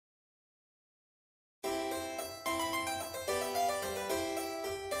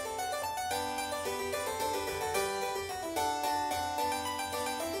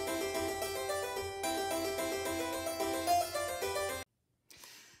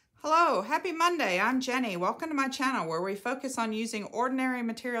Hello, happy Monday. I'm Jenny. Welcome to my channel where we focus on using ordinary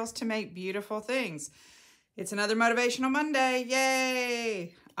materials to make beautiful things. It's another Motivational Monday.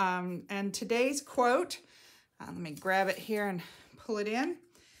 Yay! And today's quote, let me grab it here and pull it in,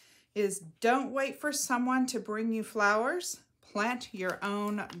 is don't wait for someone to bring you flowers. Plant your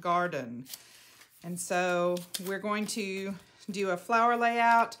own garden. And so we're going to do a flower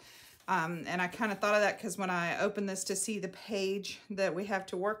layout. And I kind of thought of that because when I opened this to see the page that we have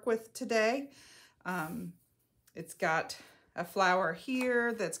to work with today, it's got a flower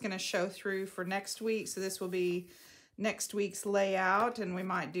here that's going to show through for next week. So this will be next week's layout, and we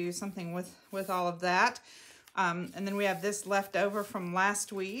might do something with all of that. And then we have this left over from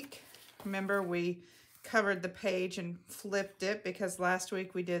last week. Remember, we covered the page and flipped it because last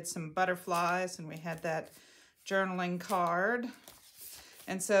week we did some butterflies and we had that journaling card.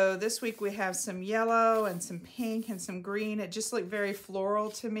 And so this week we have some yellow and some pink and some green. It just looked very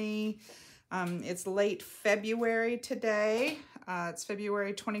floral to me. It's late February today. It's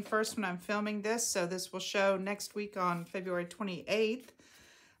February 21st when I'm filming this, so this will show next week on February 28th.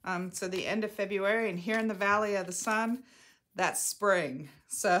 So the end of February, and here in the Valley of the Sun, that's spring.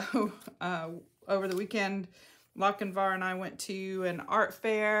 So over the weekend, Lochinvar and I went to an art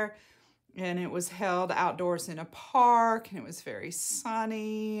fair, and it was held outdoors in a park, and it was very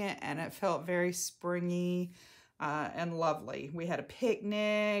sunny, and it felt very springy and lovely. We had a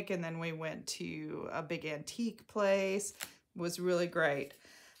picnic, and then we went to a big antique place. It was really great.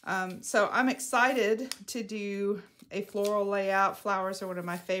 So I'm excited to do a floral layout. Flowers are one of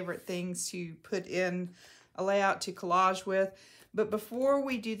my favorite things to put in a layout to collage with. But before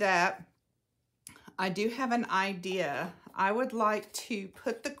we do that, I do have an idea. I would like to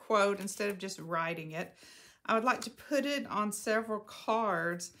put the quote, instead of just writing it, I would like to put it on several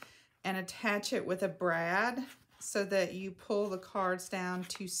cards and attach it with a brad so that you pull the cards down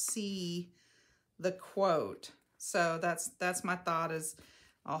to see the quote. So that's my thought, is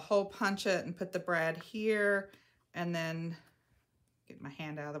I'll hole punch it and put the brad here, and then get my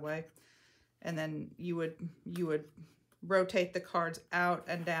hand out of the way, and then you would rotate the cards out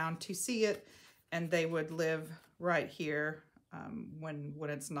and down to see it, and they would live right here when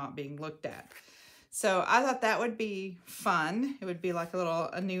it's not being looked at. So I thought that would be fun. It would be like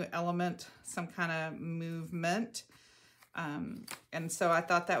a new element, some kind of movement. And so I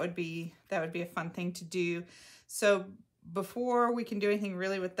thought that would be a fun thing to do. So before we can do anything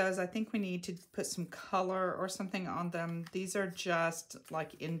really with those, I think we need to put some color or something on them. These are just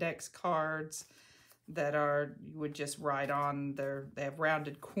like index cards that you would just write on. They have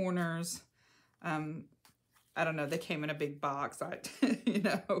rounded corners. I don't know, they came in a big box.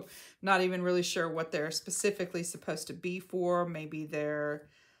 Not even really sure what they're specifically supposed to be for. Maybe they're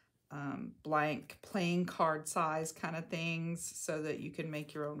blank playing card size kind of things so that you can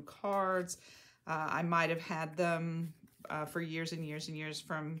make your own cards. I might have had them for years and years and years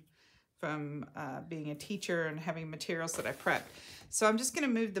from being a teacher and having materials that I prepped. So I'm just going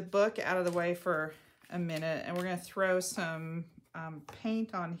to move the book out of the way for a minute, and we're going to throw some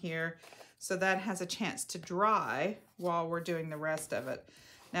paint on here so that has a chance to dry while we're doing the rest of it.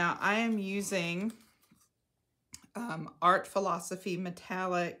 Now I am using Art Philosophy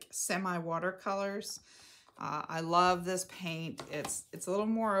metallic semi-watercolors. I love this paint. It's a little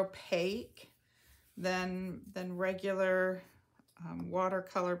more opaque than regular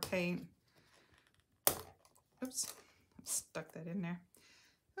watercolor paint. Oops, I stuck that in there.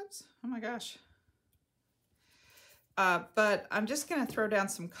 Oops, oh my gosh. But I'm just going to throw down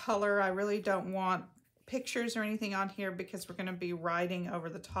some color. I really don't want pictures or anything on here because we're going to be writing over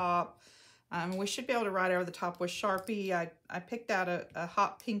the top. We should be able to write over the top with Sharpie. I picked out a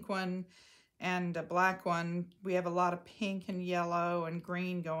hot pink one and a black one. We have a lot of pink and yellow and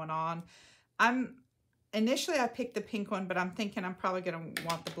green going on. Initially I picked the pink one, but I'm thinking I'm probably going to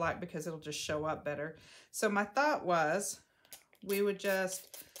want the black because it'll just show up better. So my thought was we would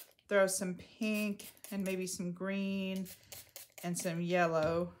just throw some pink and maybe some green and some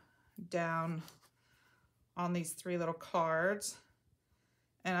yellow down on these three little cards.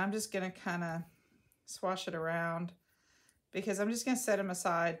 And I'm just going to kind of swash it around because I'm just going to set them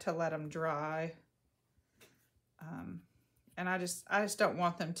aside to let them dry. And I just don't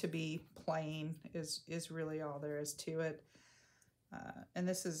want them to be plain is really all there is to it. And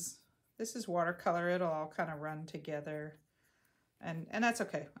this is watercolor. It'll all kind of run together. And that's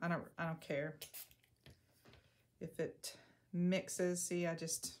okay. I don't care if it mixes. See, I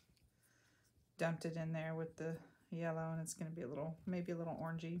just dumped it in there with the yellow, and it's going to be maybe a little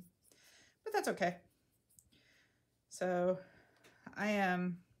orangey, but that's okay. So I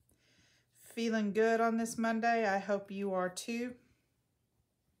am feeling good on this Monday. I hope you are too.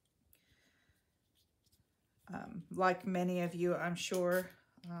 Like many of you, I'm sure,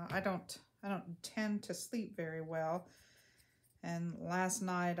 I don't tend to sleep very well. And last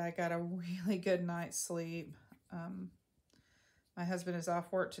night I got a really good night's sleep. My husband is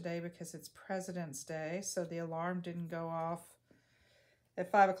off work today because it's President's Day, so the alarm didn't go off at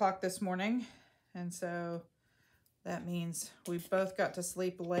 5 o'clock this morning. And so that means we both got to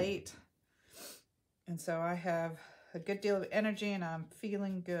sleep late. And so I have a good deal of energy and I'm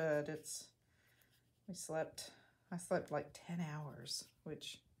feeling good. I slept like 10 hours,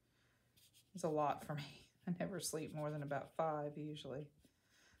 which is a lot for me. I never sleep more than about 5 usually.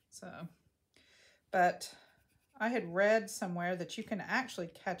 So, but I had read somewhere that you can actually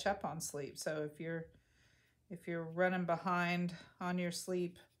catch up on sleep. So if you're running behind on your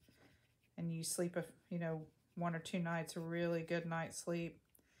sleep and you sleep, 1 or 2 nights, a really good night's sleep,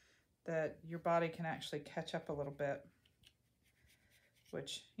 that your body can actually catch up a little bit,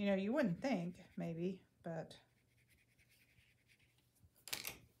 which, you wouldn't think maybe, but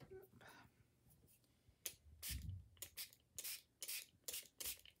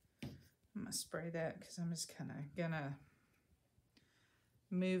I'm gonna spray that because I'm just kind of gonna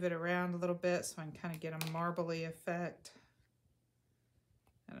move it around a little bit so I can kind of get a marbly effect.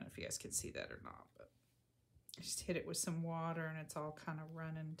 I don't know if you guys can see that or not, but I just hit it with some water and it's all kind of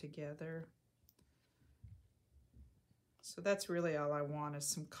running together. So that's really all I want is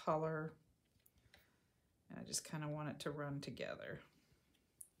some color. And I just kind of want it to run together.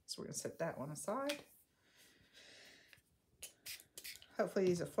 So we're gonna set that one aside. Hopefully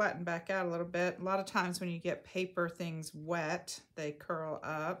these will flatten back out a little bit. A lot of times when you get paper things wet, they curl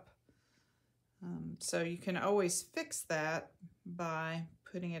up. So you can always fix that by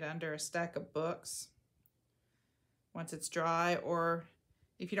putting it under a stack of books once it's dry, or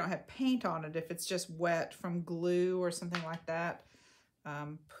if you don't have paint on it, if it's just wet from glue or something like that,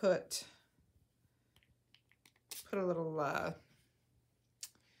 put a little,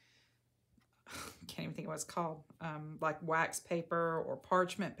 can't even think of what it's called, like wax paper or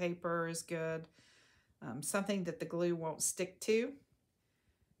parchment paper is good. Something that the glue won't stick to.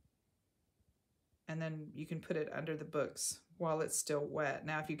 And then you can put it under the books while it's still wet.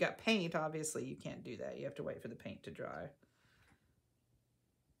 Now, if you've got paint, obviously you can't do that. You have to wait for the paint to dry.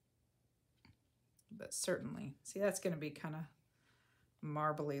 But certainly, see, that's going to be kind of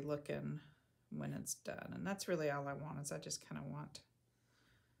marbly looking when it's done. And that's really all I want, is I just kind of want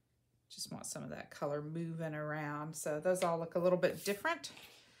some of that color moving around. So those all look a little bit different.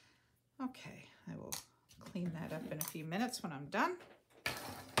 Okay, I will clean that up in a few minutes when I'm done.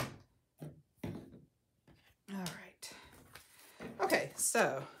 All right. Okay,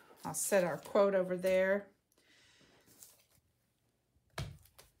 so I'll set our quote over there.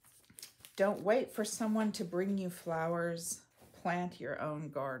 Don't wait for someone to bring you flowers. Plant your own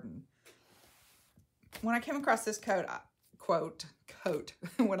garden. When I came across this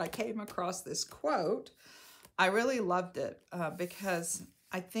when I came across this quote, I really loved it because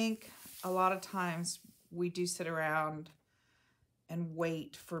I think a lot of times we do sit around and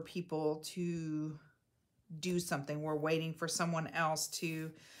wait for people to do something. We're waiting for someone else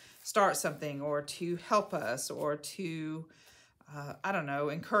to start something or to help us or to, I don't know,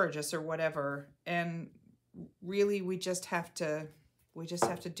 encourage us or whatever. And really, we just have to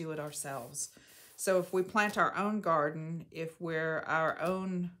do it ourselves. So if we plant our own garden, if we're our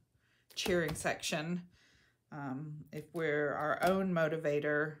own cheering section, if we're our own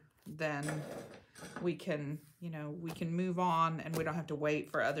motivator, then we can move on and we don't have to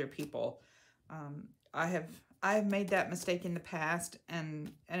wait for other people. I have made that mistake in the past,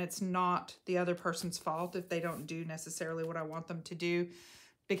 and it's not the other person's fault if they don't do necessarily what I want them to do,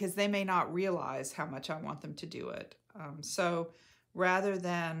 because they may not realize how much I want them to do it. So rather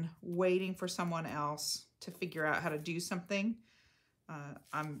than waiting for someone else to figure out how to do something,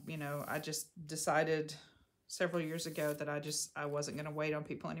 I just decided several years ago that I wasn't going to wait on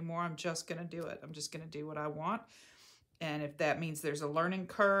people anymore. I'm just going to do it. I'm just going to do what I want. And if that means there's a learning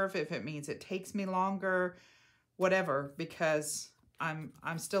curve, if it means it takes me longer, whatever, because I'm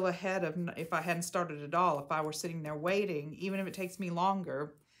still ahead of if I hadn't started at all. If I were sitting there waiting, even if it takes me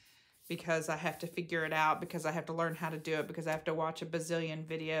longer, because I have to figure it out, because I have to learn how to do it, because I have to watch a bazillion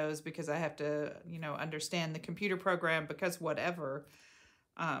videos, because I have to, understand the computer program, because whatever,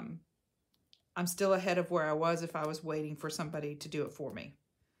 I'm still ahead of where I was if I was waiting for somebody to do it for me,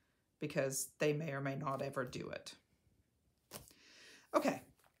 because they may or may not ever do it. Okay,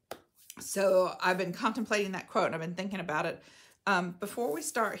 so I've been contemplating that quote and I've been thinking about it. Before we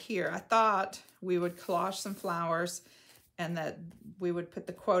start here, I thought we would collage some flowers and that we would put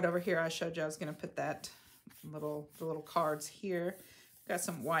the quote over here. I showed you I was going to put the little cards here. Got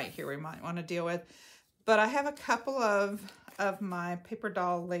some white here we might want to deal with. But I have a couple of my paper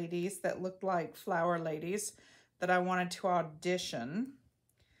doll ladies that look like flower ladies that I wanted to audition.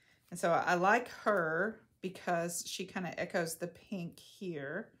 And so I like her because she kind of echoes the pink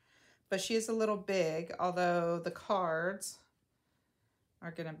here. But she is a little big, although the cards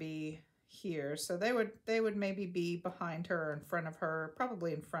are going to be here. So they would maybe be behind her or in front of her,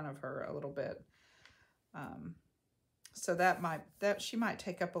 probably in front of her a little bit. So she might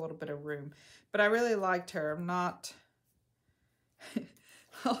take up a little bit of room. But I really liked her. I'm not...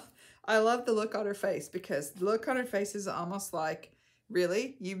 I love the look on her face, because the look on her face is almost like,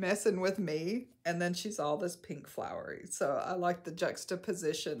 really? You messing with me? And then she's all this pink flowery. So I like the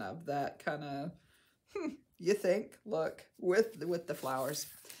juxtaposition of that kind of, you think, look, with the flowers.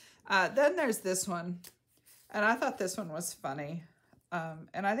 Then there's this one. And I thought this one was funny.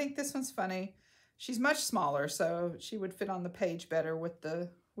 And I think this one's funny. She's much smaller, so she would fit on the page better with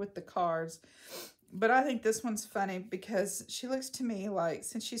the cards. But I think this one's funny because she looks to me like,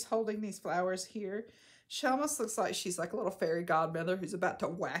 since she's holding these flowers here, she almost looks like she's like a little fairy godmother who's about to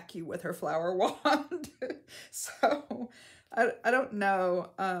whack you with her flower wand. So I don't know.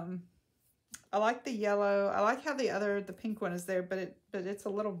 I like the yellow. I like how the pink one is there, but it's a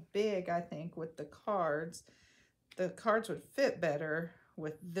little big, I think, with the cards. The cards would fit better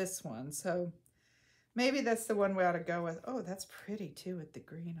with this one. So maybe that's the one we ought to go with. Oh, that's pretty too with the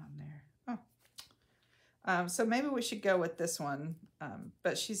green on there. So maybe we should go with this one.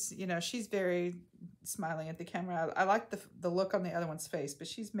 But she's very smiling at the camera. I like the look on the other one's face, but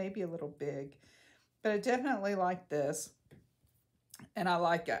she's maybe a little big. But I definitely like this. And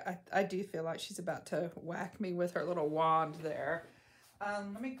I do feel like she's about to whack me with her little wand there.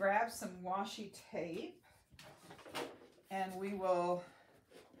 Let me grab some washi tape. And we will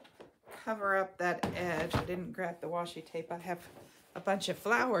cover up that edge. I didn't grab the washi tape. I have a bunch of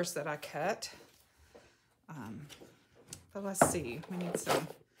flowers that I cut. But let's see, we need some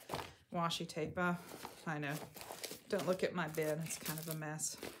washi tape. I know, don't look at my bin, it's kind of a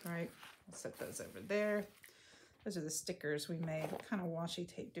mess, right? I'll set those over there. Those are the stickers we made. What kind of washi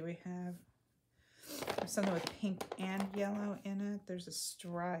tape do we have? There's something with pink and yellow in it. There's a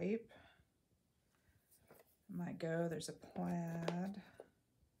stripe. Might go, there's a plaid.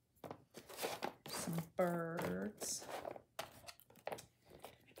 Some birds.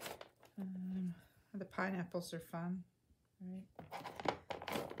 The pineapples are fun, right?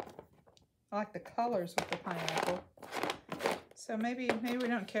 I like the colors with the pineapple. So maybe we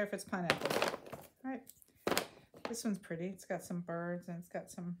don't care if it's pineapple, right? This one's pretty. It's got some birds and it's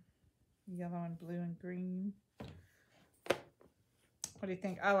got some yellow and blue and green. What do you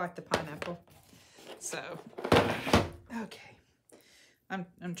think? I like the pineapple. So, okay.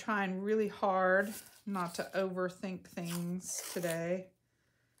 I'm trying really hard not to overthink things today.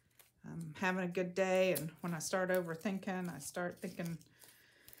 I'm having a good day, and when I start overthinking, I start thinking,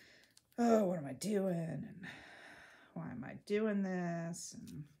 oh, what am I doing? And why am I doing this?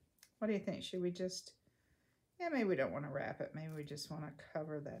 And what do you think? Should we just, yeah, maybe we don't want to wrap it. Maybe we just want to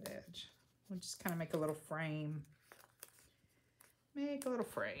cover that edge. We'll just kind of make a little frame. Make a little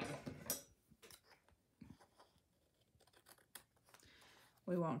frame.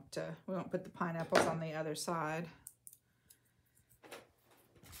 We won't put the pineapples on the other side.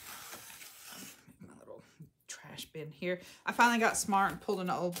 Bin here. I finally got smart and pulled an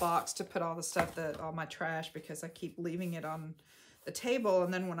old box to put all the stuff all my trash, because I keep leaving it on the table,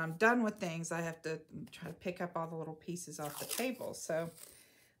 and then when I'm done with things I have to try to pick up all the little pieces off the table. So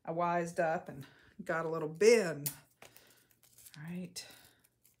I wised up and got a little bin. All right.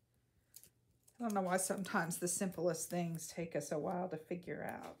 I don't know why sometimes the simplest things take us a while to figure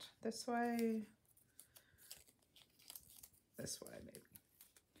out. This way. This way maybe.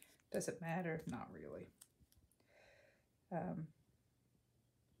 Does it matter? Not really. I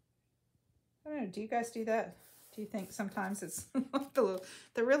don't know, do you guys do that? Do you think sometimes it's the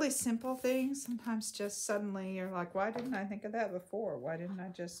really simple things, sometimes just suddenly you're like, why didn't I think of that before? Why didn't I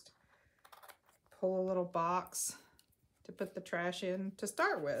just pull a little box to put the trash in to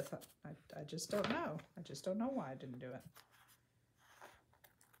start with? I just don't know. I just don't know why I didn't do it.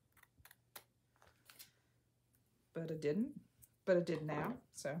 But I didn't. But I did now,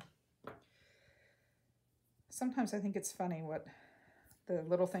 so. Sometimes I think it's funny what the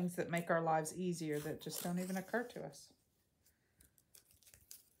little things that make our lives easier that just don't even occur to us.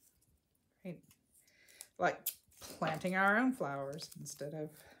 Right? Like planting our own flowers instead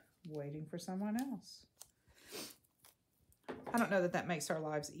of waiting for someone else. I don't know that makes our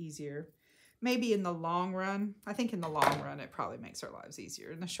lives easier. Maybe in the long run. I think in the long run it probably makes our lives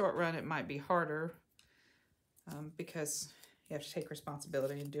easier. In the short run it might be harder because, you have to take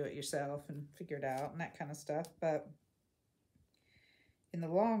responsibility and do it yourself and figure it out and that kind of stuff. But in the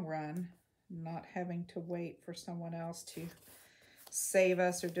long run, not having to wait for someone else to save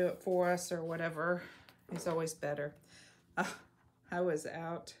us or do it for us or whatever is always better. I was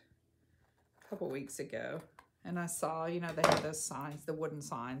out a couple weeks ago and I saw, you know, they have those signs, the wooden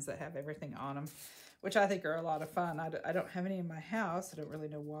signs that have everything on them, which I think are a lot of fun. I don't have any in my house. I don't really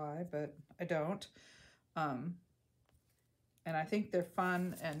know why, but I don't. And I think they're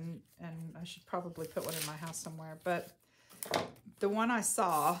fun, and I should probably put one in my house somewhere. But the one I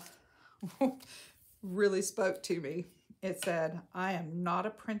saw really spoke to me. It said, "I am not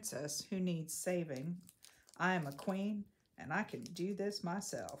a princess who needs saving. I am a queen, and I can do this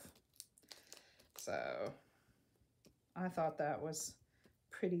myself." So I thought that was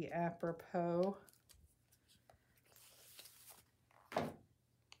pretty apropos.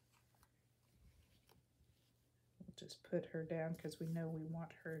 Just put her down because we know we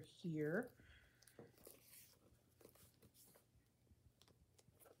want her here.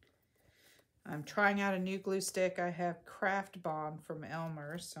 I'm trying out a new glue stick. I have Craft Bond from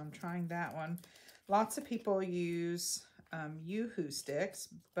Elmer's, so I'm trying that one. Lots of people use Yoo-hoo sticks,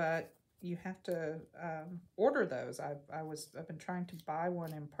 but you have to order those. I've been trying to buy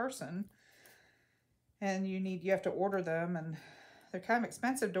one in person, and you have to order them, and they're kind of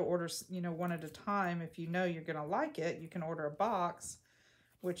expensive to order, you know, one at a time. If you know you're going to like it, you can order a box,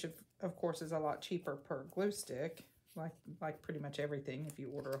 which of course is a lot cheaper per glue stick, like pretty much everything. If you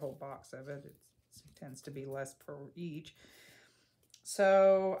order a whole box of it, it tends to be less per each.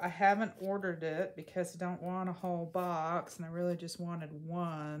 So I haven't ordered it because I don't want a whole box, and I really just wanted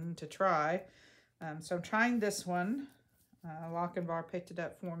one to try. So I'm trying this one. Lochinvar picked it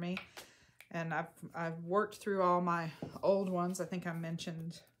up for me. And I've worked through all my old ones. I think I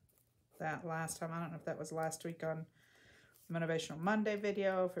mentioned that last time. I don't know if that was last week on Motivational Monday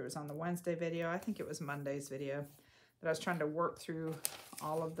video, if it was on the Wednesday video. I think it was Monday's video. But I was trying to work through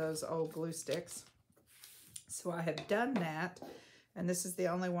all of those old glue sticks. So I have done that. And this is the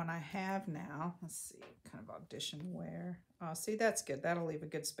only one I have now. Let's see, kind of audition wear. Oh, see, that's good. That'll leave a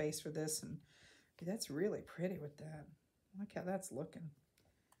good space for this. And that's really pretty with that. I like how that's looking.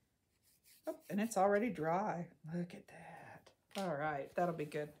 Oh, and it's already dry. Look at that. All right, that'll be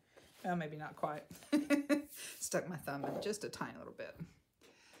good. Well, maybe not quite. Stuck my thumb in just a tiny little bit.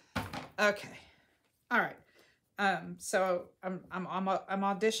 Okay. All right. So I'm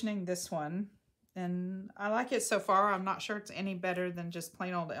auditioning this one, and I like it so far. I'm not sure it's any better than just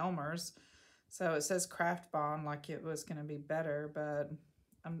plain old Elmer's. So it says Craft Bond, like it was going to be better, but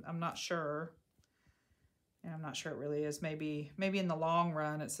I'm not sure. And I'm not sure it really is. Maybe in the long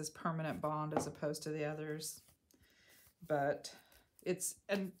run it says permanent bond as opposed to the others. But it's,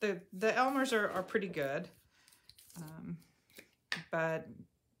 and the Elmer's are pretty good. But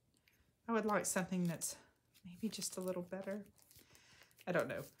I would like something that's maybe just a little better. I don't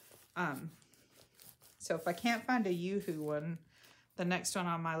know. So if I can't find a Yoo-hoo one, the next one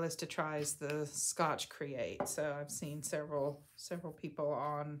on my list to try is the Scotch Create. So I've seen several people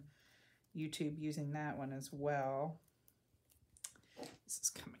on YouTube using that one as well. This is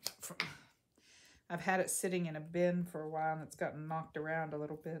coming up from, I've had it sitting in a bin for a while and it's gotten knocked around a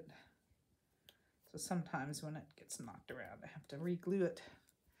little bit. So sometimes when it gets knocked around, I have to re-glue it.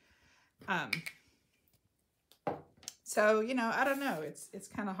 So, you know, I don't know. It's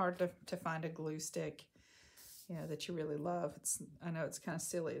kind of hard to find a glue stick, you know, that you really love. I know it's kind of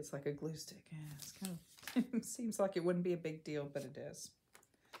silly. It's like a glue stick. Yeah, it's kind of, it seems like it wouldn't be a big deal, but it is.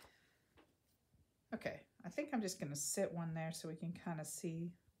 Okay, I think I'm just going to sit one there so we can kind of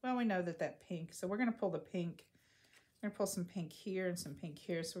see. Well, we know that pink, so we're going to pull the pink. We're going to pull some pink here and some pink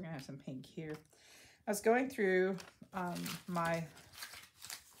here, so we're going to have some pink here. I was going through my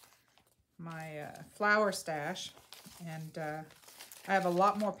flower stash, and I have a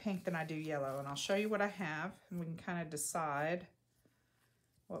lot more pink than I do yellow, and I'll show you what I have, and we can kind of decide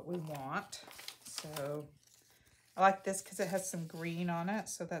what we want. So I like this because it has some green on it,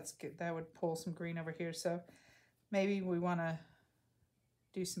 so that's good. That would pull some green over here. So maybe we want to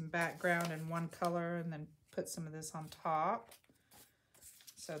do some background in one color and then put some of this on top.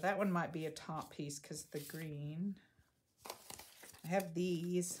 So that one might be a top piece because the green. I have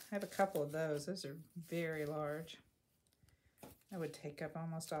these. I have a couple of those. Those are very large. That would take up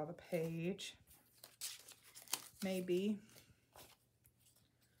almost all the page. Maybe.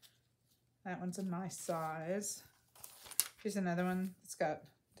 That one's a nice size. Here's another one. It's got,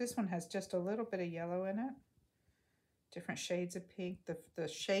 this one has just a little bit of yellow in it. Different shades of pink. The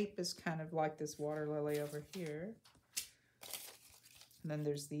shape is kind of like this water lily over here. And then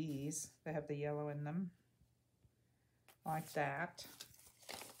there's these that have the yellow in them. like that.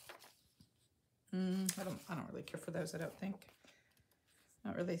 I don't really care for those, I don't think. I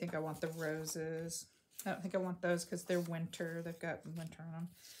don't really think I want the roses. I don't think I want those because they're winter. They've got winter on them.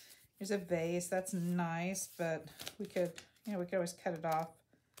 Here's a vase. That's nice, but we could, you know, we could always cut it off.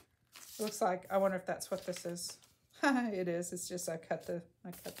 It looks like, I wonder if that's what this is. It is. It's just I cut the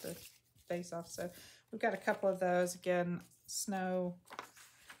vase off. So we've got a couple of those. Again, snow.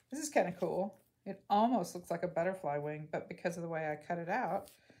 This is kind of cool. It almost looks like a butterfly wing, but because of the way I cut it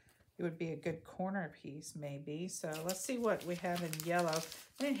out, it would be a good corner piece maybe. So let's see what we have in yellow.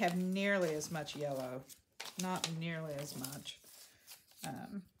 I didn't have nearly as much yellow. Not nearly as much.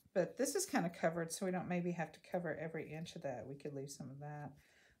 But this is kind of covered, so we don't maybe have to cover every inch of that. We could leave some of that.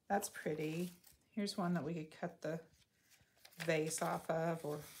 That's pretty. Here's one that we could cut the vase off of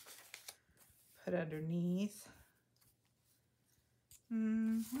or put underneath.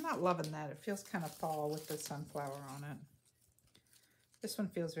 I'm not loving that. It feels kind of fall with the sunflower on it. This one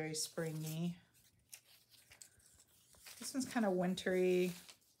feels very springy. This one's kind of wintry.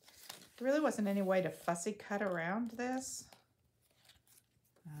 There really wasn't any way to fussy cut around this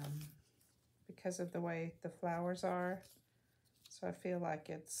because of the way the flowers are. So I feel like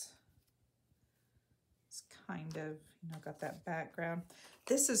it's kind of, you know, got that background.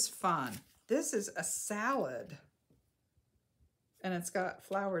 This is fun. This is a salad. And it's got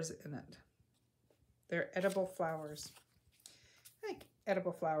flowers in it. They're edible flowers. I think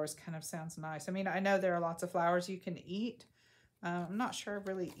edible flowers kind of sounds nice. I mean, I know there are lots of flowers you can eat. I'm not sure I've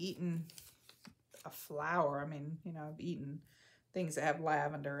really eaten a flower. I mean, you know, I've eaten things that have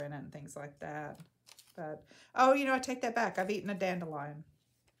lavender in it and things like that. But, oh, you know, I take that back. I've eaten a dandelion.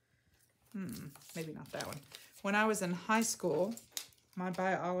 Maybe not that one. When I was in high school, my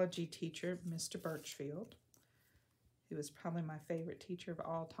biology teacher, Mr. Birchfield, he was probably my favorite teacher of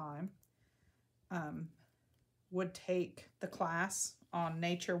all time, would take the class on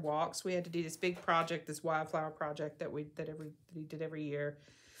nature walks. We had to do this big project, this wildflower project that he did every year.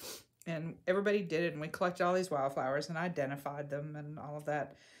 And everybody did it, and we collected all these wildflowers and identified them and all of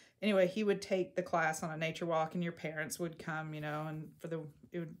that. Anyway, he would take the class on a nature walk, and your parents would come, you know, and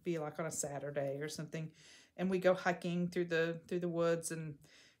it would be like on a Saturday or something, and we go hiking through the woods, and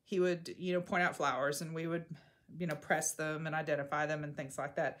he would, you know, point out flowers, and we would, you know, press them and identify them and things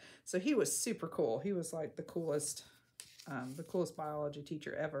like that. So he was super cool. He was like the coolest biology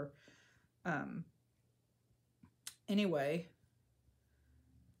teacher ever. Anyway,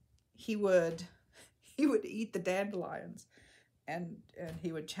 he would eat the dandelions, and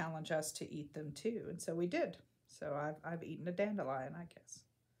he would challenge us to eat them too. And so we did. So I've eaten a dandelion, I guess.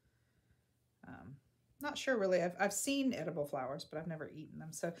 Not sure really. I've seen edible flowers, but I've never eaten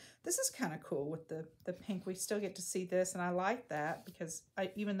them. So this is kind of cool with the pink. We still get to see this, and I like that because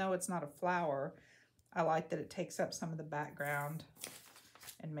even though it's not a flower, I like that it takes up some of the background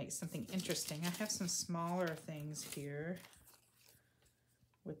and makes something interesting. I have some smaller things here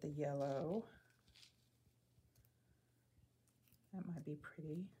with the yellow. That might be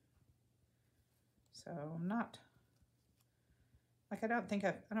pretty. So I'm not, like, I don't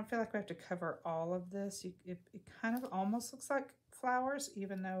feel like we have to cover all of this. It kind of almost looks like flowers,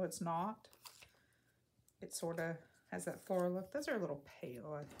 even though it's not. It sort of has that floral look. Those are a little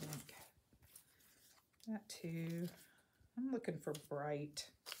pale, I think. That too. I'm looking for bright.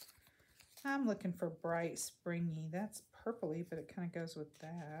 I'm looking for bright, springy. That's purpley, but it kind of goes with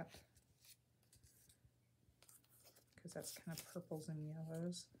that. Because that's kind of purples and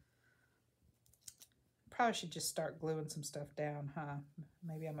yellows. Probably should just start gluing some stuff down, huh?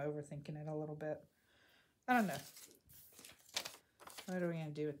 Maybe I'm overthinking it a little bit. I don't know. What are we going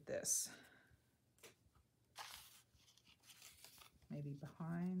to do with this? Maybe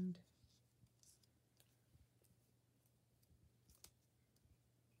behind.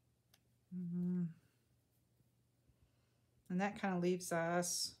 And that kind of leaves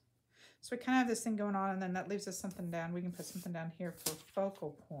us, so we kind of have this thing going on, and then that leaves us something down. We can put something down here for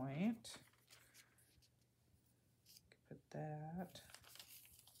focal point. Put that.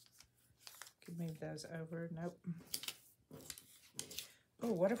 Could move those over. Nope.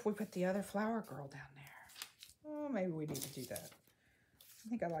 Oh, what if we put the other flower girl down there? Oh, maybe we need to do that. I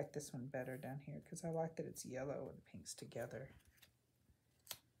think I like this one better down here because I like that it's yellow and pinks together.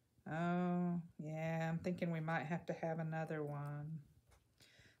 Oh, yeah, I'm thinking we might have to have another one.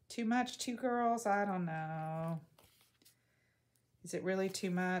 Too much, two girls? I don't know. Is it really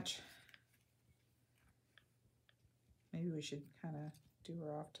too much? Maybe we should kind of do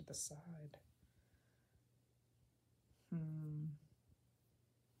her off to the side.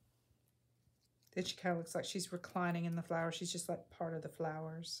 Then she kind of looks like she's reclining in the flower. She's just like part of the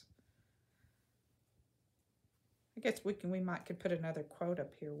flowers. I guess we could put another quote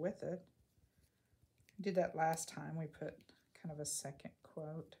up here with it. We did that last time. We put kind of a second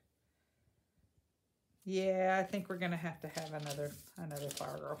quote. Yeah, I think we're gonna have another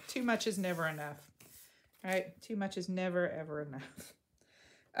flower girl. Too much is never enough. All right, too much is never ever enough.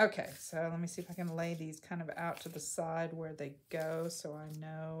 Okay, so let me see if I can lay these kind of out to the side where they go so I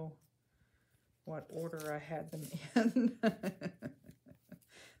know what order I had them in.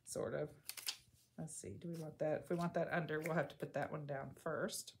 Sort of. Let's see, do we want that? If we want that under, we'll have to put that one down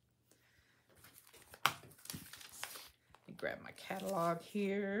first. Let me grab my catalog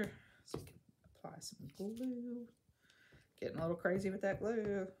here so we can apply some glue. Getting a little crazy with that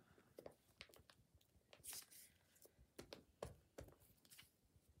glue.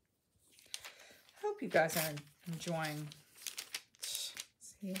 Hope you guys are enjoying.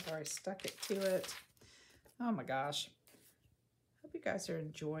 See, I've already stuck it to it. Oh my gosh. Hope you guys are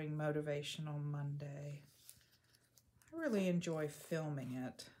enjoying Motivational Monday. I really enjoy filming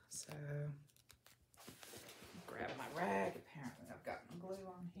it. So, grab my rag. Apparently I've got my glue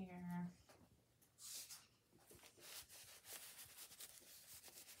on here.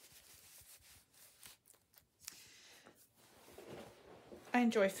 I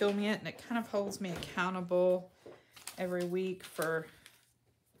enjoy filming it, and it kind of holds me accountable every week for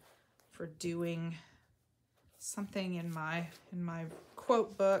doing something in my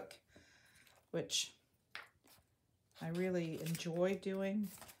quote book, which I really enjoy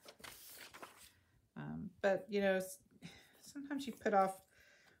doing. But you know, sometimes you put off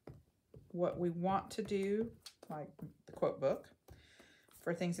what we want to do, like the quote book,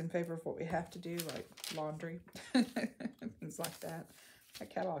 for things in favor of what we have to do, like laundry, things like that. My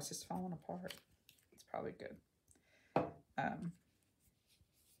catalog's just falling apart. It's probably good.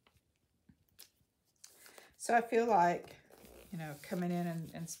 So I feel like, you know, coming in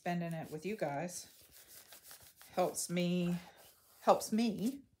and spending it with you guys helps me,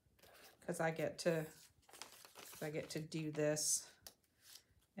 because I get to do this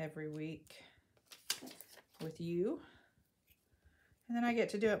every week with you, and then I get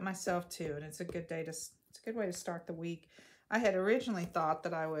to do it myself too. And it's a good way to start the week. I had originally thought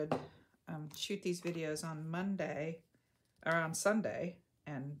that I would shoot these videos on Monday or on Sunday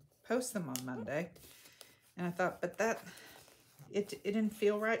and post them on Monday. And I thought, but it didn't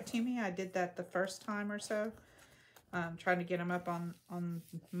feel right to me. I did that the first time or so, trying to get them up on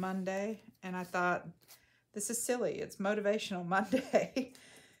Monday. And I thought, this is silly. It's Motivational Monday.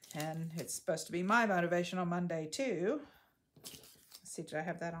 And it's supposed to be my Motivational Monday too. Let's see, did I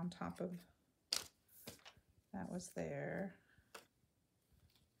have that on top of? That was there.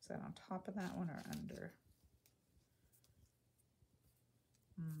 Is that on top of that one or under?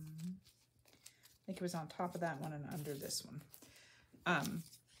 I think it was on top of that one and under this one.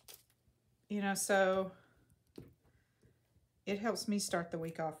 You know, so it helps me start the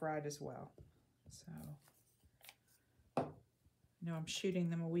week off right as well. So, you know, I'm shooting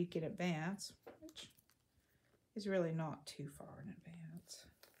them a week in advance, which is really not too far in advance.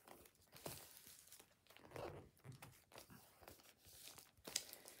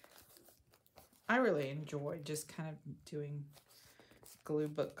 I really enjoy just kind of doing glue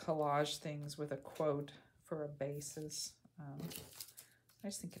book collage things with a quote for a basis. I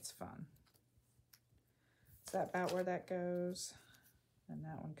just think it's fun. Is that about where that goes? And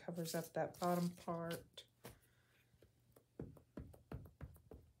that one covers up that bottom part.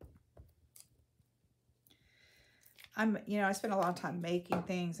 You know, I spend a lot of time making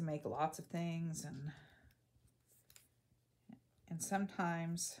things and make lots of things, and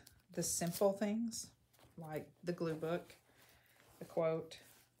sometimes the simple things, like the glue book, the quote,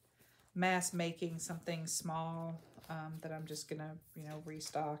 mass making something small that I'm just gonna, you know,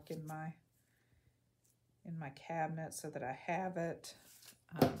 restock in my cabinet so that I have it.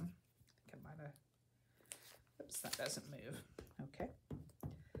 I think I might have, oops, that doesn't move. Okay.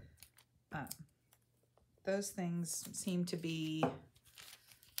 Those things seem to be,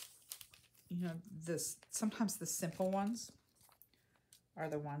 you know, sometimes the simple ones are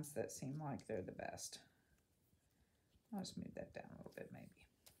the ones that seem like they're the best. I'll just move that down a little bit maybe.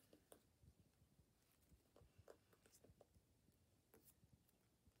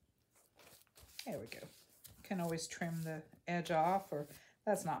 There we go. Can always trim the edge off, or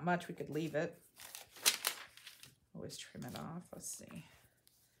that's not much, we could leave it. Always trim it off. Let's see.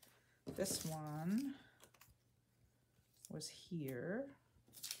 This one was here.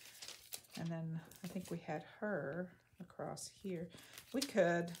 And then I think we had her across here. We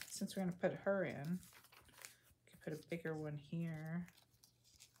could, since we're going to put her in, we could put a bigger one here.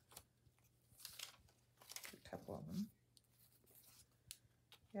 A couple of them.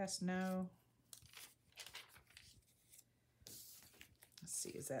 Yes, no. see,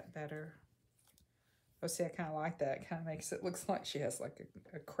 is that better? Oh, see, I kind of like that. It kind of makes it looks like she has like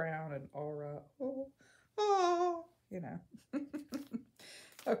a crown and aura. Oh, oh, you know.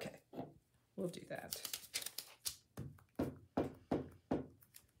 Okay, we'll do that.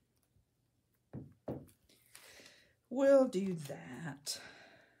 We'll do that.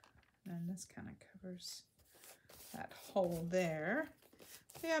 And this kind of covers that hole there.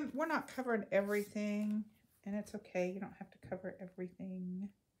 Yeah, we're not covering everything, and it's okay. You don't have to cover everything.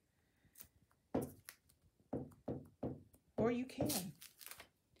 Or you can.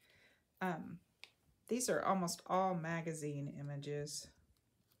 These are almost all magazine images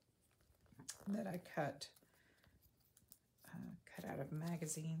that I cut out of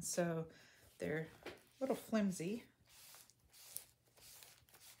magazines, so they're a little flimsy.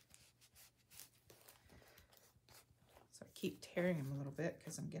 So I keep tearing them a little bit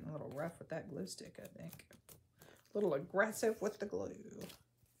because I'm getting a little rough with that glue stick, I think. A little aggressive with the glue.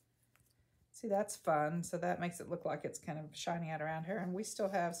 See, that's fun. So that makes it look like it's kind of shining out around her. And we still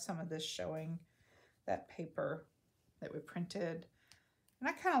have some of this showing, that paper that we printed. And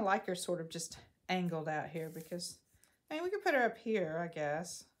I kind of like her sort of just angled out here because, I mean, we could put her up here, I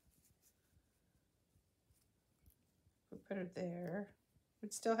guess. We put her there.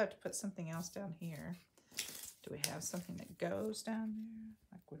 We'd still have to put something else down here. Do we have something that goes down there?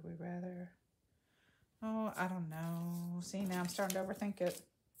 Like, would we rather? Oh, I don't know. See, now I'm starting to overthink it.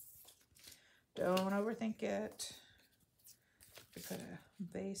 Don't overthink it. We put a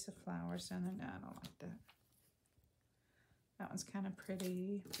vase of flowers down there. No, I don't like that. That one's kind of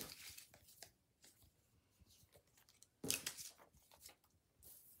pretty.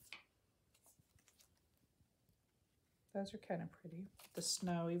 Those are kind of pretty. The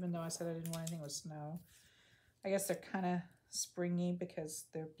snow, even though I said I didn't want anything with snow. I guess they're kind of springy because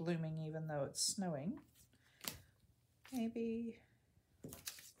they're blooming even though it's snowing. Maybe.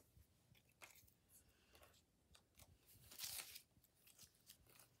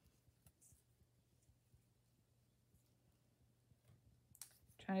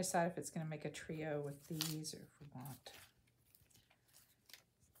 Trying to decide if it's going to make a trio with these or if we want.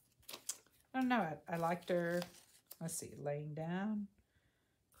 I don't know. I liked her. Let's see, laying down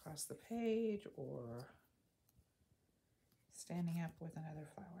across the page or standing up with another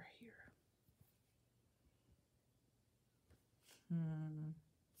flower here.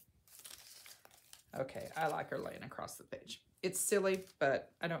 Okay, I like her laying across the page. It's silly,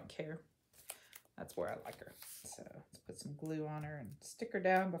 but I don't care. That's where I like her. So let's put some glue on her and stick her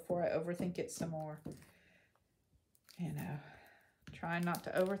down before I overthink it some more. You know, trying not to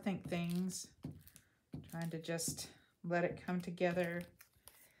overthink things. Trying to just let it come together.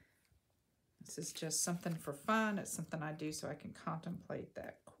 This is just something for fun. It's something I do so I can contemplate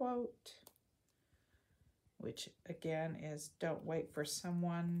that quote, which again is, don't wait for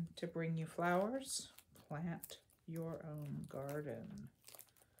someone to bring you flowers. Plant your own garden.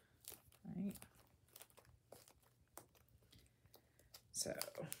 Right? So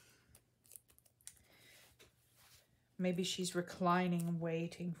maybe she's reclining,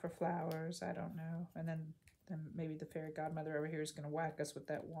 waiting for flowers. I don't know. And then maybe the fairy godmother over here is going to whack us with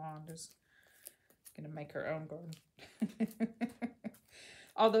that wand. Is going to make her own garden.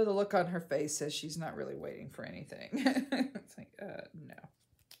 Although the look on her face says she's not really waiting for anything. It's like, no.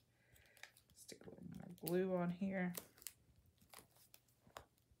 Stick a little more glue on here.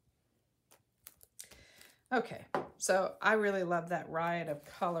 Okay, so I really love that riot of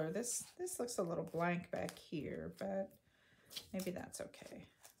color. This looks a little blank back here, but maybe that's okay.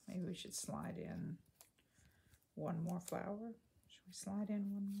 Maybe we should slide in one more flower. Should we slide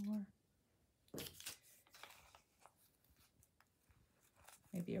in one more?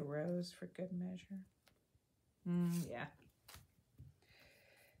 Maybe a rose for good measure. Yeah.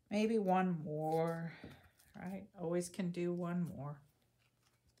 Maybe one more, right? Always can do one more.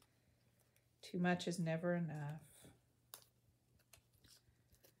 Too much is never enough.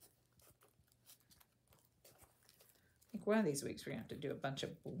 I think one of these weeks we're going to have to do a bunch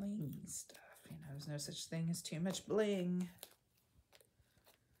of bling stuff. You know, there's no such thing as too much bling.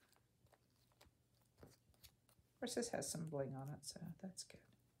 Of course, this has some bling on it, so that's good.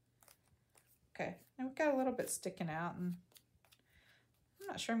 Okay, and we've got a little bit sticking out, and I'm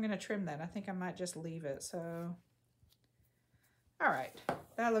not sure I'm going to trim that. I think I might just leave it, so... All right,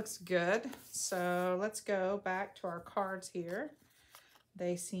 that looks good. So let's go back to our cards here.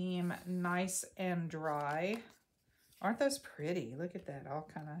 They seem nice and dry. Aren't those pretty? Look at that, all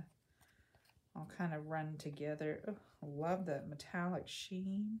kind of run together. Oh, I love the metallic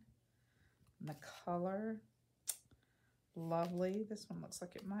sheen and the color. Lovely. This one looks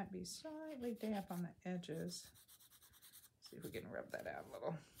like it might be slightly damp on the edges. See if we can rub that out a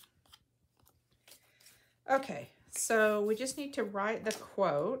little. Okay, so we just need to write the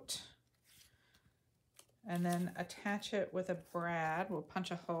quote and then attach it with a brad. We'll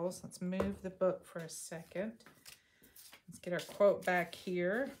punch a hole. So let's move the book for a second. Let's get our quote back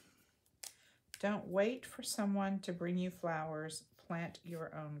here. Don't wait for someone to bring you flowers. Plant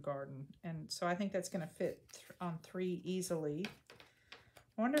your own garden. And so I think that's going to fit on 3 easily.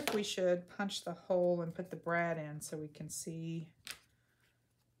 I wonder if we should punch the hole and put the brad in so we can see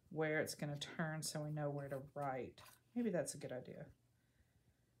where it's going to turn so we know where to write. Maybe that's a good idea.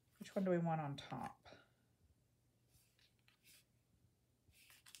 Which one do we want on top?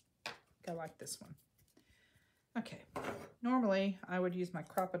 I like this one. Okay, normally I would use my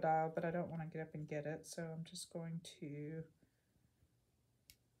crocodile, but I don't want to get up and get it, so I'm just going to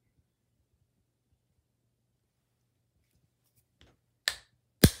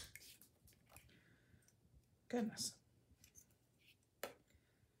goodness.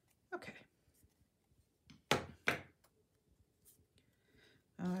 Okay.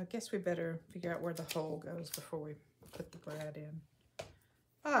 I guess we better figure out where the hole goes before we put the brad in.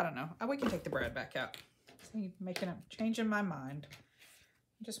 I don't know. We can take the brad back out. See, changing my mind.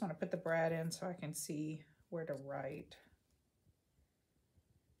 I just want to put the brad in so I can see where to write.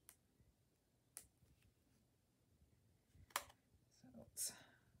 So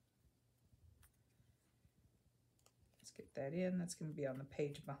let's get that in. That's going to be on the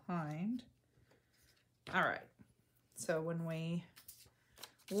page behind. All right. So when we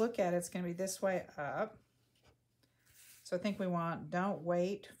look at it, it's going to be this way up. So I think we want, don't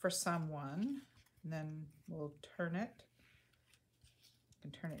wait for someone, and then we'll turn it. You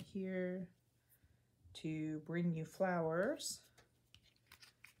can turn it here to bring you flowers.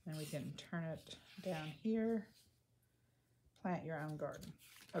 And we can turn it down here, plant your own garden.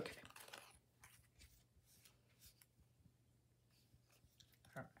 Okay.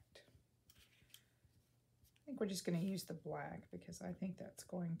 All right. I think we're just going to use the black because I think that's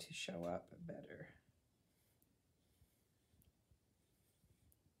going to show up better.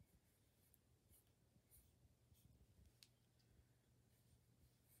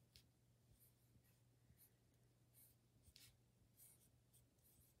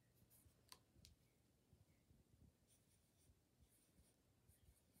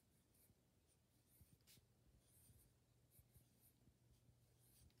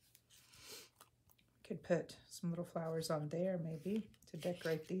 Could put some little flowers on there maybe to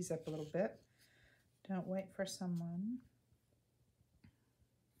decorate these up a little bit. Don't wait for someone.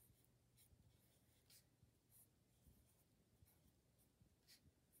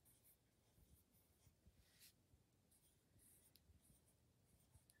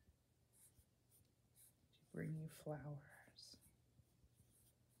 To bring you flowers.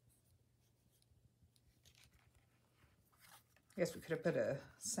 I guess we could have put a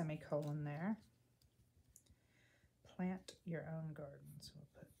semicolon there. Plant your own garden. So we'll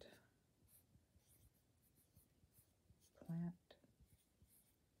put plant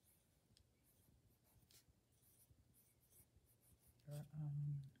your own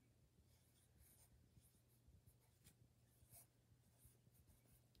garden.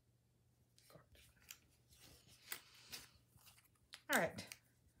 All right.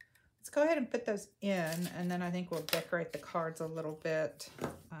 Let's go ahead and put those in, and then I think we'll decorate the cards a little bit.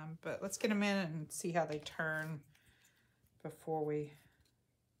 But let's get them in and see how they turn before we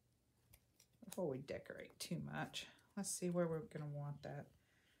decorate too much. Let's see where we're going to want that.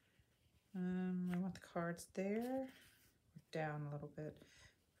 We want the cards there, down a little bit.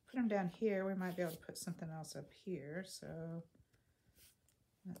 Put them down here, we might be able to put something else up here. So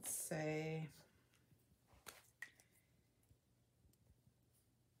let's say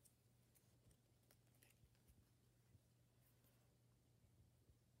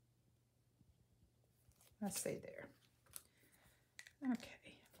there. Okay.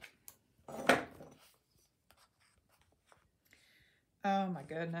 Oh my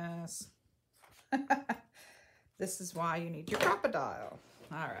goodness. This is why you need your crocodile.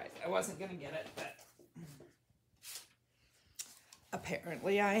 All right, I wasn't gonna get it, but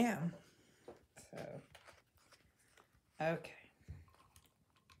apparently I am. So, okay.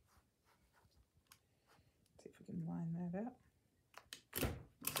 See if we can line that up.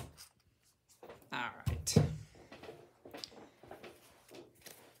 All right.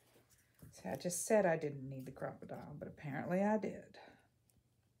 So I just said I didn't need the crocodile, but apparently I did.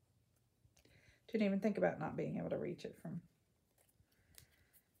 Didn't even think about not being able to reach it from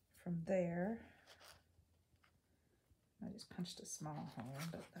there. I just punched a small hole,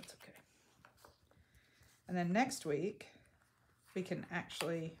 but that's okay. And then next week, we can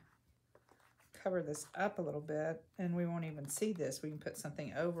actually cover this up a little bit, and we won't even see this. We can put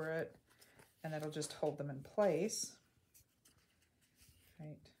something over it, and that'll just hold them in place.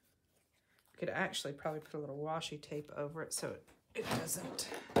 Right. We could actually probably put a little washi tape over it so it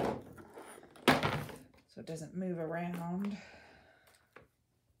doesn't move around.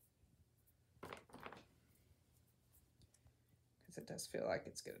 Because it does feel like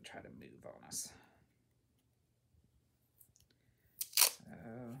it's going to try to move on us. So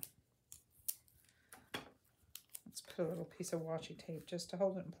let's put a little piece of washi tape just to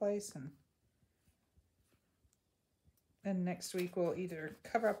hold it in place, and next week we'll either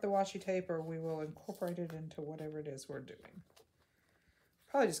cover up the washi tape or we will incorporate it into whatever it is we're doing.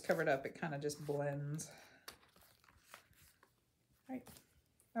 Probably just cover it up, it kind of just blends. Right,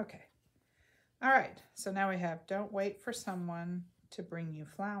 okay. All right, so now we have don't wait for someone to bring you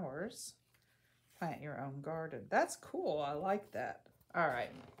flowers. Plant your own garden. That's cool, I like that. All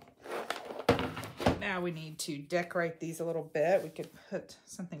right, now we need to decorate these a little bit. We could put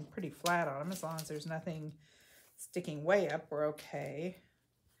something pretty flat on them as long as there's nothing sticking way up, we're okay.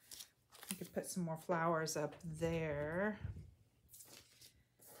 We could put some more flowers up there.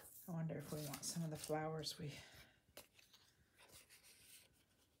 I wonder if we want some of the flowers we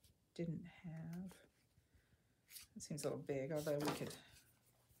didn't have. It seems a little big, although we could.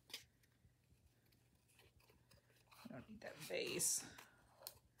 I don't need that vase.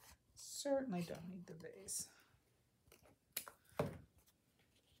 Certainly don't need the vase.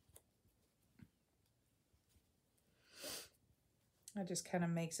 That just kind of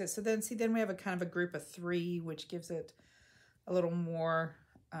makes it. So then, see, then we have a kind of a group of 3, which gives it a little more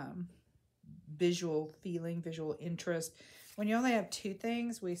visual feeling, visual interest. When you only have 2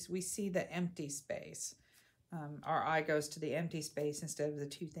 things, we see the empty space. Our eye goes to the empty space instead of the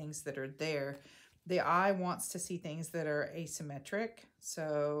 2 things that are there. The eye wants to see things that are asymmetric.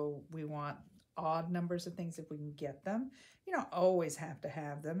 So we want odd numbers of things if we can get them. You don't always have to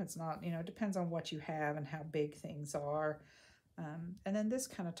have them. It's not, you know, it depends on what you have and how big things are. And then this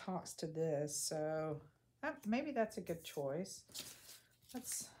kind of talks to this, so maybe that's a good choice.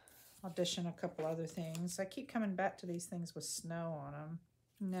 Let's audition a couple other things. I keep coming back to these things with snow on them.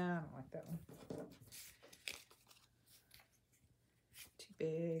 No, I don't like that one. Too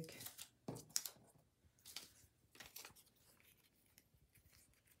big.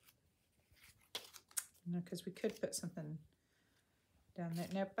 No, because we could put something down there.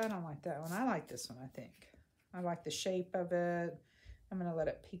 Nope, I don't like that one. I like this one, I think. I like the shape of it. I'm going to let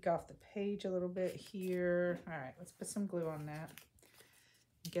it peek off the page a little bit here. All right, let's put some glue on that.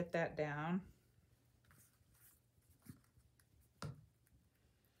 Get that down.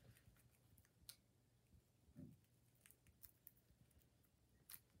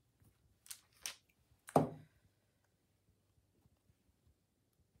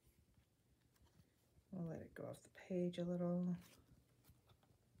 We'll let it go off the page a little.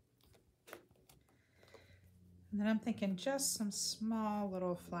 And then I'm thinking just some small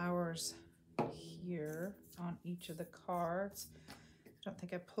little flowers here on each of the cards. I don't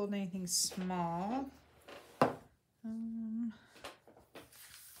think I pulled anything small. What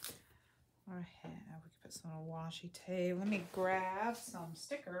I have, we can put some little washi tape. Let me grab some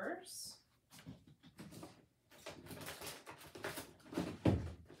stickers.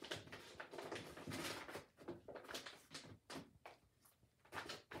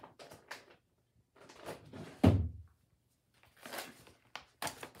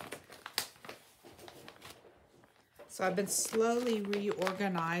 So I've been slowly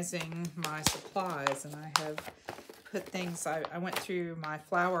reorganizing my supplies, and I have put things, I went through my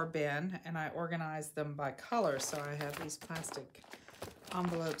flower bin and I organized them by color. So I have these plastic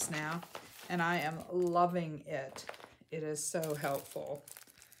envelopes now, and I am loving it. It is so helpful.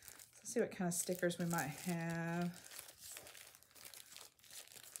 Let's see what kind of stickers we might have.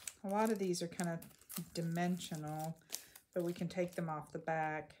 A lot of these are kind of dimensional, but we can take them off the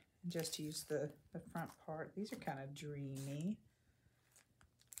back and just use the front part. These are kind of dreamy.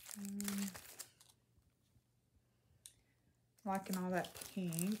 Liking all that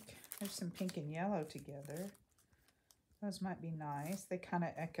pink. There's some pink and yellow together. Those might be nice. They kind of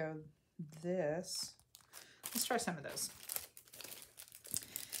echo this. Let's try some of those.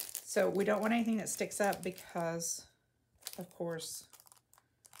 So we don't want anything that sticks up because, of course,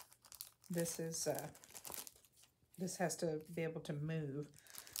 this is this has to be able to move.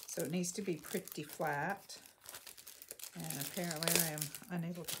 So it needs to be pretty flat. And apparently I am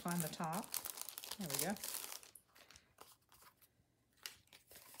unable to find the top. There we go.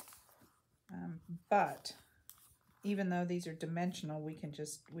 But even though these are dimensional, we can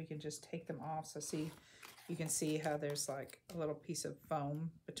just take them off. So see, you can see how there's like a little piece of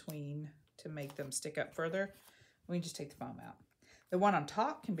foam between to make them stick up further, we can just take the foam out. The one on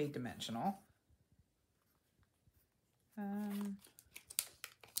top can be dimensional.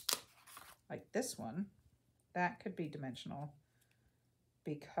 Like this one, that could be dimensional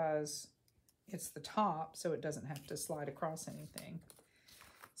because it's the top, so it doesn't have to slide across anything.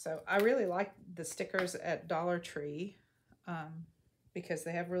 So I really like the stickers at Dollar Tree because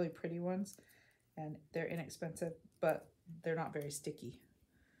they have really pretty ones and they're inexpensive, but they're not very sticky.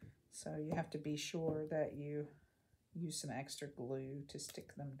 So you have to be sure that you use some extra glue to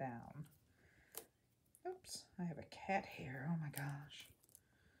stick them down. Oops, I have a cat hair, oh my gosh.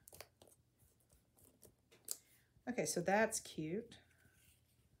 Okay, so that's cute.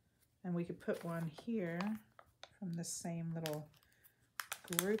 And we could put one here from the same little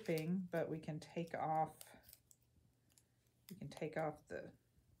grouping, but we can take off the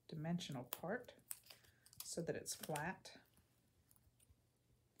dimensional part so that it's flat.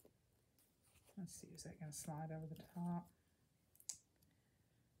 Let's see, is that going to slide over the top?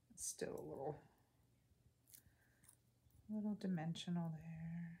 It's still a little dimensional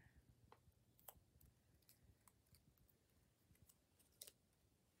there.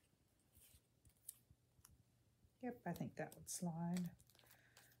 Yep, I think that would slide.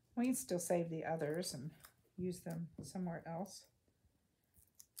 We can still save the others and use them somewhere else.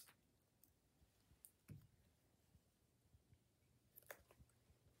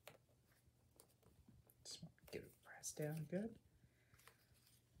 Just want to get it pressed down good.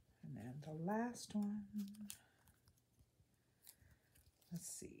 And then the last one, let's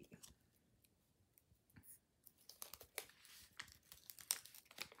see.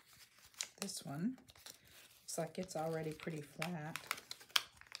 This one looks like it's already pretty flat.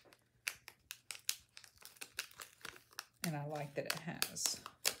 And I like that it has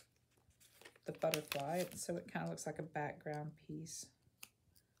the butterfly, so it kind of looks like a background piece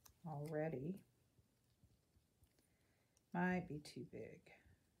already. Might be too big.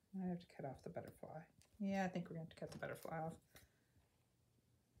 I have to cut off the butterfly. Yeah, I think we're going to have to cut the butterfly off.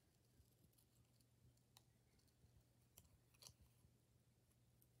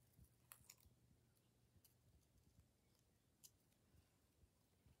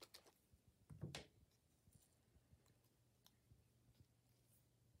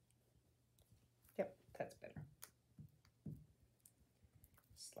 Yep, that's better.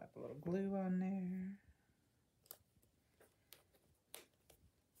 Slap a little glue on there.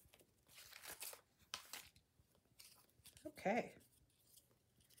 Okay.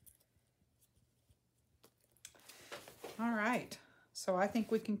 All right. So I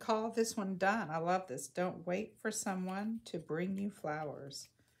think we can call this one done. I love this. Don't wait for someone to bring you flowers.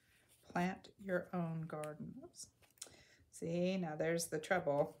 Plant your own garden. Oops. See, now there's the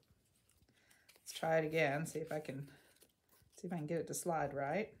trouble. Let's try it again. See if I can get it to slide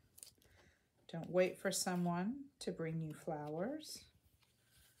right. Don't wait for someone to bring you flowers.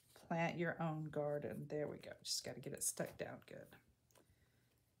 Plant your own garden. There we go. Just got to get it stuck down good.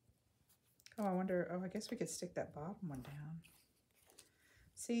 Oh, I wonder, oh, I guess we could stick that bottom one down.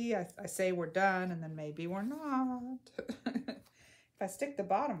 See, I say we're done and then maybe we're not. If I stick the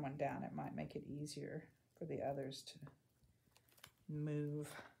bottom one down, it might make it easier for the others to move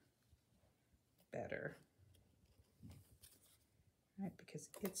better. Right, because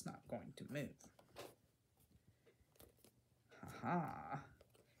it's not going to move. Haha.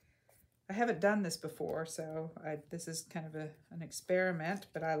 I haven't done this before, so this is kind of an experiment,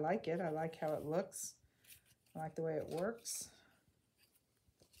 but I like it. I like how it looks. I like the way it works.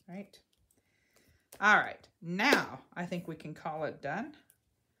 Right? All right, now I think we can call it done.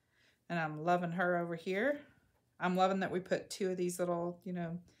 And I'm loving her over here. I'm loving that we put two of these little,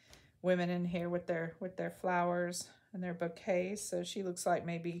 women in here with their flowers and their bouquets. So she looks like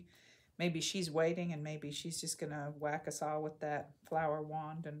maybe she's waiting and maybe she's just gonna whack us all with that flower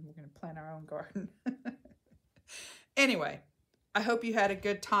wand and we're gonna plant our own garden. Anyway, I hope you had a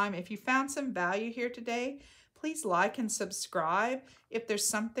good time. If you found some value here today, please like and subscribe. If there's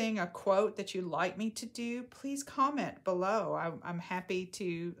something, a quote that you'd like me to do, please comment below. I'm happy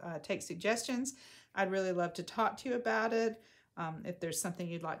to take suggestions. I'd really love to talk to you about it. If there's something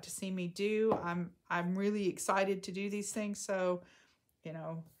you'd like to see me do, I'm really excited to do these things. So,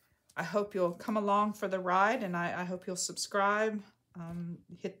 I hope you'll come along for the ride, and I hope you'll subscribe,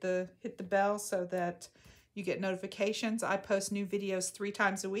 hit the bell so that you get notifications. I post new videos 3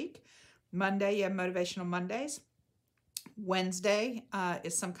 times a week. Monday, you have Motivational Mondays. Wednesday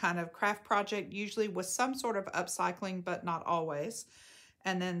is some kind of craft project, usually with some sort of upcycling, but not always.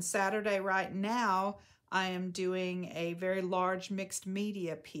 And then Saturday, right now, I am doing a very large mixed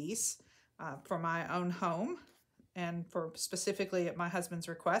media piece for my own home and for specifically at my husband's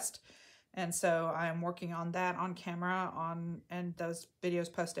request. And so I'm working on that on camera and those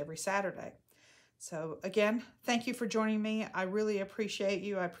videos post every Saturday. So again, thank you for joining me. I really appreciate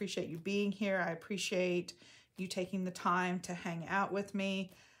you. I appreciate you being here. I appreciate you taking the time to hang out with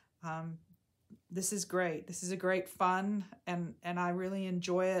me. This is great. This is a great fun, and I really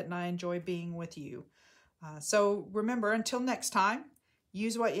enjoy it, and I enjoy being with you. So remember, until next time,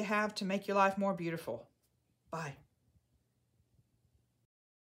 use what you have to make your life more beautiful. Bye.